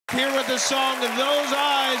Here with the song Those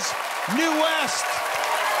Eyes, New West.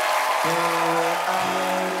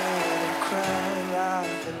 Crowd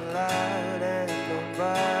laughing loud and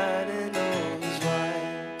nobody knows why.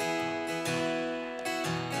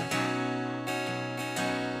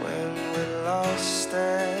 When we're lost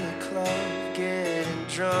at a club, getting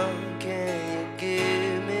drunk, and you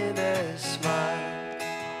give me that smile.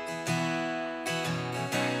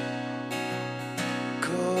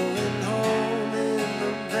 Going home in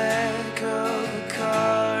the back of the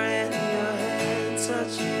car, and your hand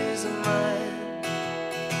touches mine.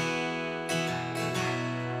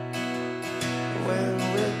 When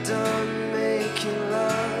we're done making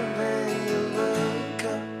love, and you look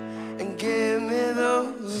up and give me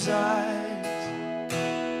those eyes.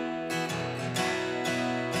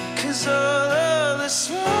 'Cause all of the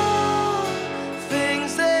small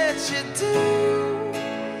things that you do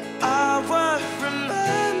are what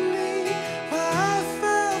remind me why I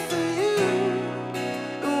fell for you.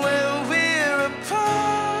 When we're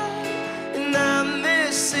apart and I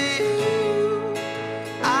miss you,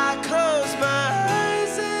 I close my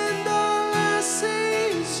eyes and all I see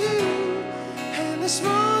is you and the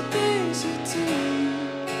small things you do.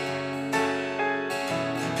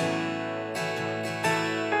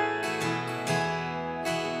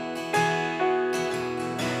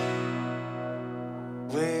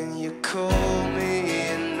 When you call me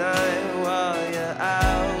at night while you're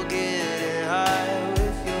out getting high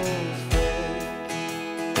with your friends,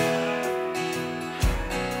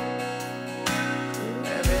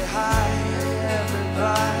 every high, every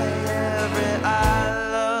buy, every I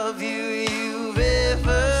love you you've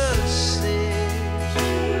ever said.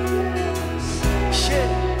 Yeah,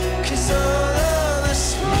 'cause all of the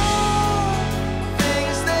small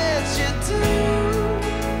things that you do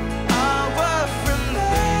are what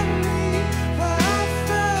remind me why I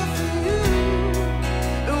fell for you.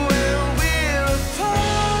 And when we're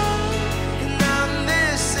apart and I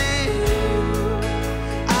miss you,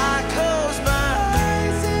 I close my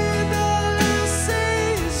eyes and all I see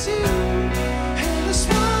is you and the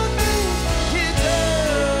small things you do.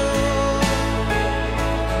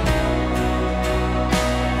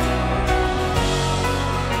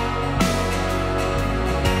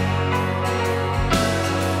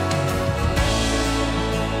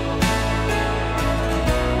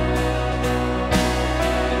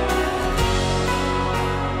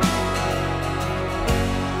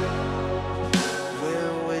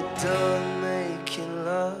 When we're done making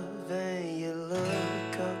love and you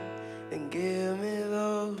look up and give me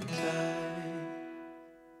those eyes.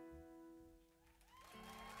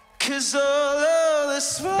 'Cause all of the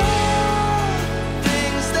small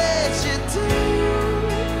things that you do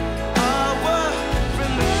are what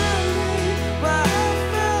remind me why I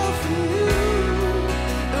fell for you.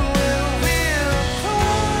 And when we're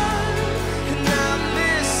apart and I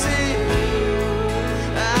miss you,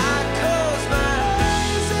 I close my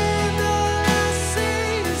eyes and all I see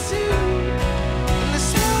is you and the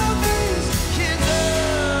small things you do.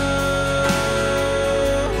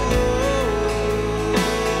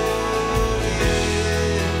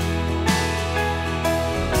 Yeah.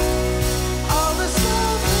 All the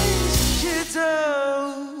small things you do.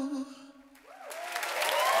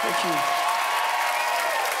 Thank you.